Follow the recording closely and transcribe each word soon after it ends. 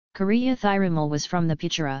Korea Thirumal was from the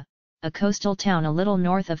Puchera, a coastal town a little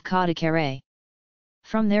north of Kodikkarai.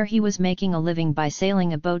 From there he was making a living by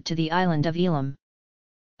sailing a boat to the island of Elam.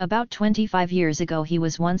 About 25 years ago he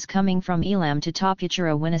was once coming from Elam to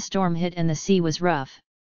Puchera when a storm hit and the sea was rough.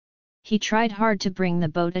 He tried hard to bring the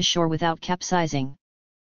boat ashore without capsizing.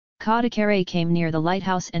 Kodikkarai came near the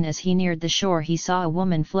lighthouse, and as he neared the shore he saw a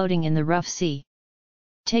woman floating in the rough sea.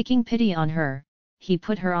 Taking pity on her, he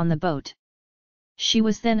put her on the boat. She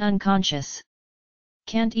was then unconscious.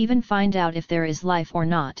 Can't even find out if there is life or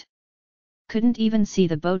not. Couldn't even see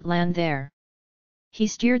the boat land there. He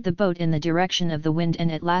steered the boat in the direction of the wind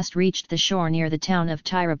and at last reached the shore near the town of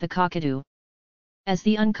Tirupakakadu. As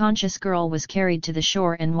the unconscious girl was carried to the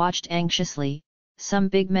shore and watched anxiously, some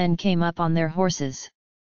big men came up on their horses.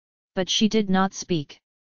 But she did not speak.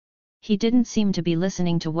 He didn't seem to be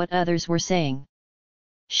listening to what others were saying.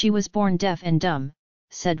 She was born deaf and dumb,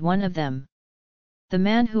 said one of them. The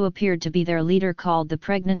man who appeared to be their leader called the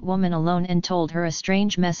pregnant woman alone and told her a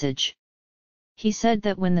strange message. He said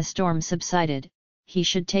that when the storm subsided, he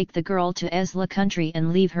should take the girl to Esla country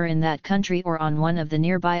and leave her in that country or on one of the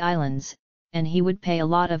nearby islands, and he would pay a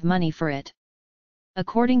lot of money for it.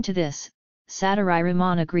 According to this,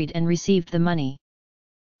 Satariraman agreed and received the money.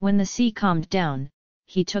 When the sea calmed down,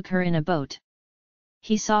 he took her in a boat.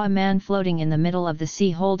 He saw a man floating in the middle of the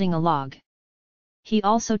sea holding a log. He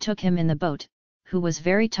also took him in the boat, who was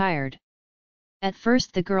very tired. At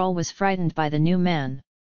first the girl was frightened by the new man.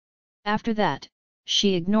 After that,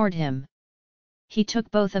 she ignored him. He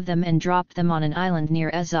took both of them and dropped them on an island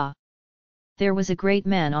near Ezza. There was a great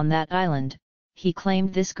man on that island. He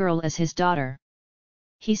claimed this girl as his daughter.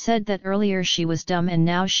 He said that earlier she was dumb and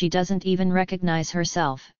now she doesn't even recognize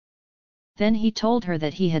herself. Then he told her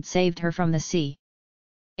that he had saved her from the sea.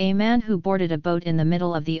 A man who boarded a boat in the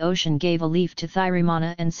middle of the ocean gave a leaf to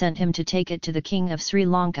Thirimana and sent him to take it to the king of Sri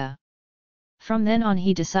Lanka. From then on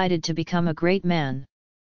he decided to become a great man.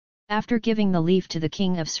 After giving the leaf to the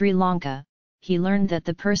king of Sri Lanka, he learned that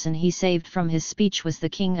the person he saved from his speech was the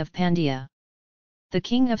king of Pandya. The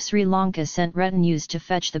king of Sri Lanka sent retinues to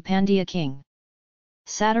fetch the Pandya king.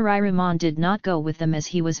 Satariraman did not go with them as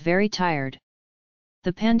he was very tired.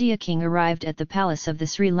 The Pandya king arrived at the palace of the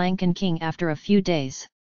Sri Lankan king after a few days.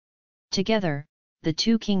 Together, the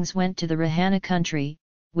two kings went to the Rahana country,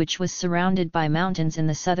 which was surrounded by mountains in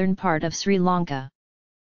the southern part of Sri Lanka.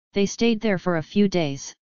 They stayed there for a few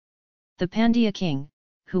days. The Pandya king,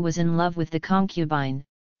 who was in love with the concubine,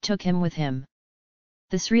 took him with him.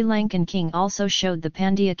 The Sri Lankan king also showed the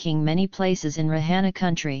Pandya king many places in Rahana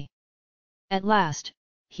country. At last,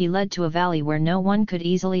 he led to a valley where no one could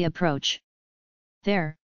easily approach.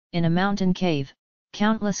 There, in a mountain cave,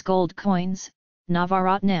 countless gold coins,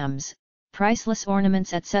 navaratnams, priceless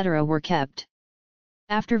ornaments etc. were kept.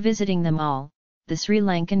 After visiting them all, the Sri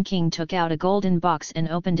Lankan king took out a golden box and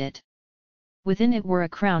opened it. Within it were a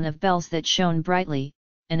crown of bells that shone brightly,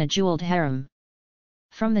 and a jeweled harem.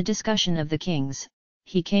 From the discussion of the kings,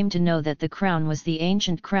 he came to know that the crown was the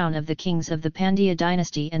ancient crown of the kings of the Pandya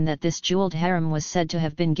dynasty and that this jeweled harem was said to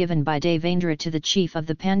have been given by Devendra to the chief of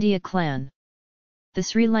the Pandya clan. The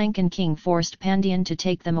Sri Lankan king forced Pandyan to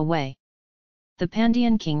take them away. The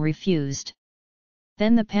Pandyan king refused.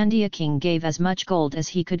 Then the Pandya king gave as much gold as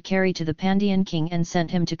he could carry to the Pandyan king and sent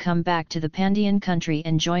him to come back to the Pandyan country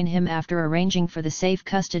and join him after arranging for the safe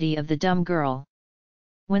custody of the dumb girl.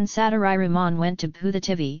 When Satariraman went to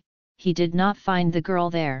Bhuthativi, he did not find the girl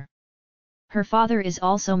there. Her father is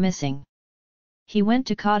also missing. He went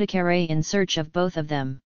to Kodikkarai in search of both of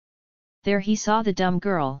them. There he saw the dumb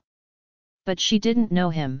girl. But she didn't know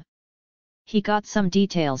him. He got some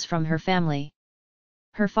details from her family.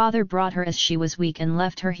 Her father brought her as she was weak and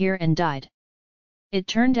left her here and died. It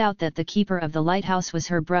turned out that the keeper of the lighthouse was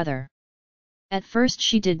her brother. At first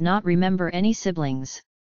she did not remember any siblings.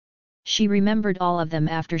 She remembered all of them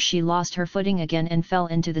after she lost her footing again and fell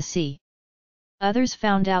into the sea. Others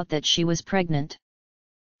found out that she was pregnant.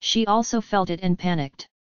 She also felt it and panicked.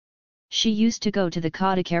 She used to go to the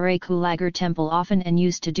Kodikkarai Kulagar temple often and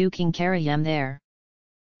used to do Kinkarayam there.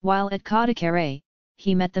 While at Kodikkarai,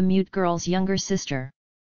 he met the mute girl's younger sister.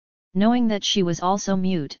 Knowing that she was also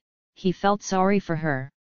mute, he felt sorry for her.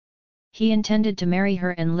 He intended to marry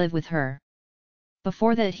her and live with her.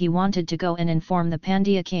 Before that he wanted to go and inform the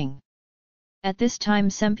Pandya king. At this time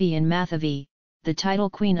Sempi in Mathavi, the title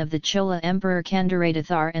queen of the Chola Emperor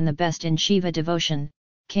Kandaradathar and the best in Shiva devotion,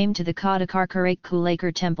 came to the Kodikkarai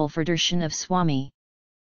Kulakar temple for darshan of Swami.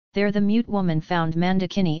 There the mute woman found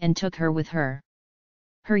Mandakini and took her with her.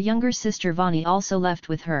 Her younger sister Vani also left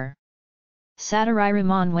with her.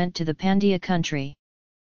 Satariraman went to the Pandya country.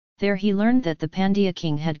 There he learned that the Pandya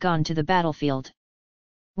king had gone to the battlefield.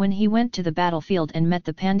 When he went to the battlefield and met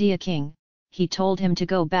the Pandya king, he told him to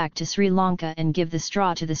go back to Sri Lanka and give the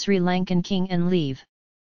straw to the Sri Lankan king and leave.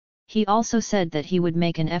 He also said that he would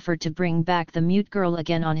make an effort to bring back the mute girl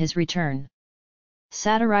again on his return.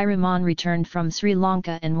 Satariraman returned from Sri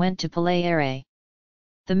Lanka and went to Palayare.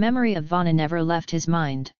 The memory of Vana never left his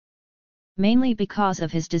mind. Mainly because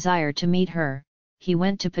of his desire to meet her, he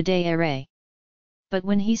went to Padayare. But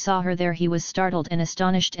when he saw her there he was startled and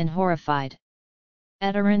astonished and horrified.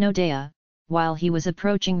 At Aranodaya, while he was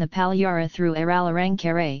approaching the Palyara through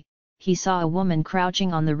Aralarangkare, he saw a woman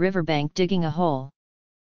crouching on the riverbank digging a hole.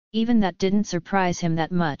 Even that didn't surprise him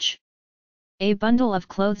that much. A bundle of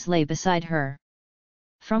clothes lay beside her.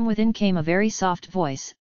 From within came a very soft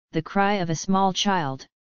voice, the cry of a small child.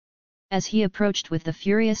 As he approached with the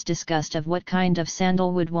furious disgust of what kind of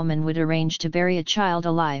sandalwood woman would arrange to bury a child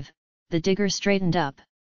alive, the digger straightened up.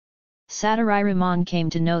 Satariraman came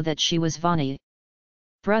to know that she was Vani.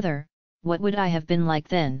 "Brother, what would I have been like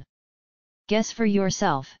then? Guess for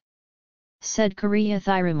yourself," said Kariya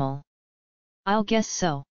Thirumal. "I'll guess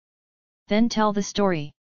so." "Then tell the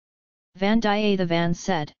story." Vandiyathevan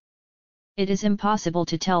said. "It is impossible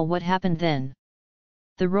to tell what happened then.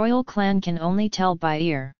 The royal clan can only tell by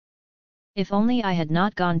ear. If only I had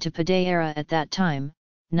not gone to Padayara at that time,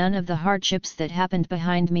 none of the hardships that happened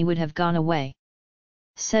behind me would have gone away,"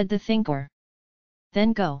 said the thinker.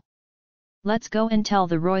 "Then go. Let's go and tell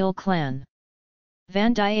the royal clan."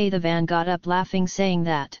 Vandiyathevan got up laughing, saying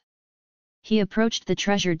that. He approached the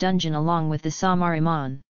treasure dungeon along with the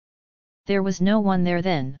Samariman. There was no one there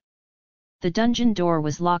then. The dungeon door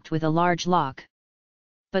was locked with a large lock.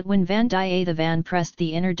 But when Vandiyathevan pressed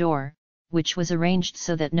the inner door, which was arranged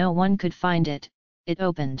so that no one could find it, it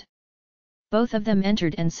opened. Both of them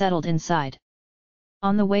entered and settled inside.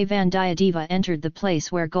 On the way Vandiyadeva entered the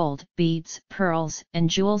place where gold, beads, pearls, and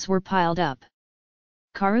jewels were piled up.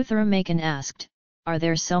 Karuthuramakan asked, "Are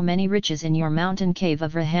there so many riches in your mountain cave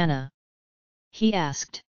of Rahana?" He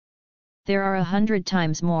asked. "There are 100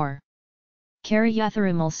 times more,"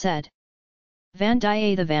 Kariyathirumal said.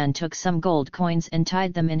 Vandiyathevan took some gold coins and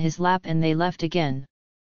tied them in his lap and they left again.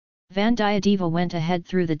 Vandiyadeva went ahead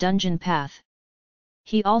through the dungeon path.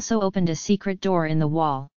 He also opened a secret door in the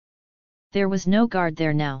wall. There was no guard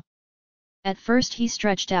there now. At first he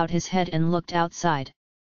stretched out his head and looked outside.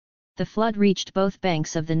 The flood reached both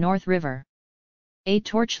banks of the North River. A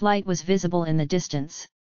torchlight was visible in the distance.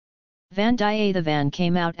 Vandiyathevan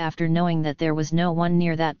came out after knowing that there was no one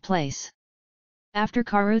near that place. After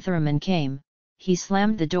Karuthuraman came, he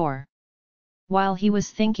slammed the door. While he was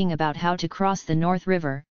thinking about how to cross the North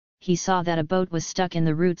River, he saw that a boat was stuck in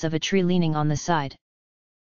the roots of a tree leaning on the side.